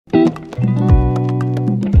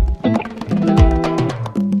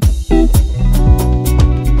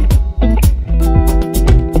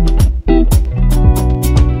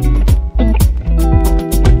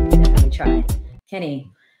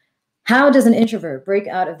How does an introvert break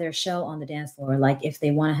out of their shell on the dance floor? Like if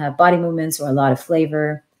they want to have body movements or a lot of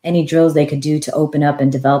flavor, any drills they could do to open up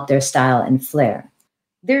and develop their style and flair.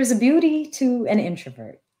 There's a beauty to an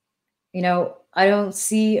introvert. You know, I don't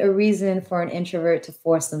see a reason for an introvert to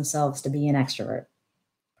force themselves to be an extrovert,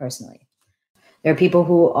 personally. There are people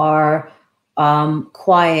who are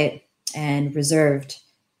quiet and reserved.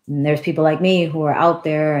 And there's people like me who are out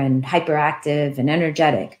there and hyperactive and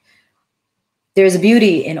energetic. There's a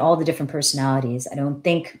beauty in all the different personalities. I don't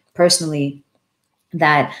think personally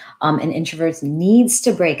that an introvert needs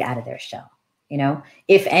to break out of their shell. You know,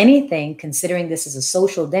 if anything, considering this is a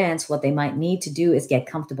social dance, what they might need to do is get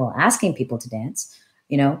comfortable asking people to dance,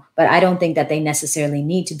 you know, but I don't think that they necessarily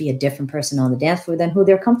need to be a different person on the dance floor than who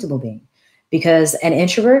they're comfortable being, because an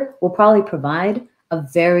introvert will probably provide a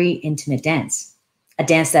very intimate dance, a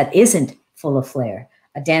dance that isn't full of flair,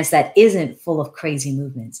 a dance that isn't full of crazy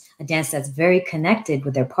movements, a dance that's very connected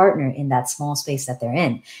with their partner in that small space that they're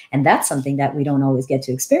in. And that's something that we don't always get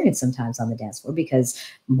to experience sometimes on the dance floor, because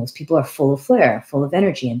most people are full of flair, full of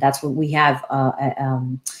energy. And that's what we have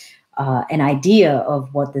an idea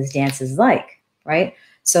of what this dance is like, right?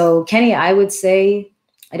 So Kenny, I would say,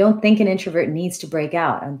 I don't think an introvert needs to break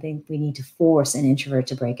out. I don't think we need to force an introvert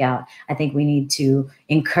to break out. I think we need to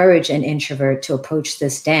encourage an introvert to approach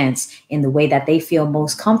this dance in the way that they feel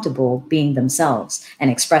most comfortable being themselves and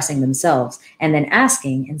expressing themselves, and then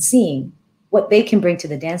asking and seeing what they can bring to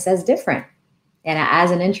the dance that's different. And as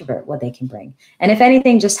an introvert, what they can bring. And if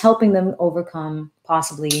anything, just helping them overcome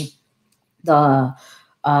possibly the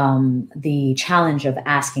challenge of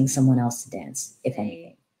asking someone else to dance, if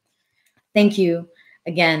anything. Thank you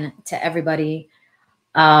again to everybody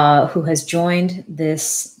who has joined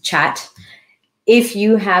this chat. If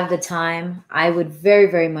you have the time, I would very,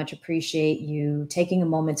 very much appreciate you taking a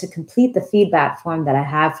moment to complete the feedback form that I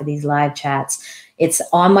have for these live chats. It's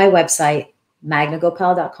on my website,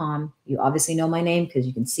 magnagopal.com. You obviously know my name because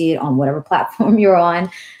you can see it on whatever platform you're on,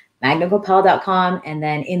 magnagopal.com. And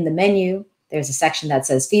then in the menu, there's a section that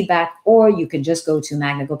says feedback, or you can just go to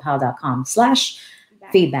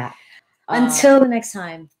magnagopal.com/feedback. Until the next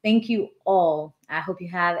time, thank you all. I hope you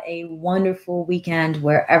have a wonderful weekend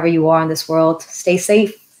wherever you are in this world. Stay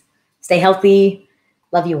safe, stay healthy.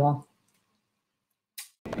 Love you all.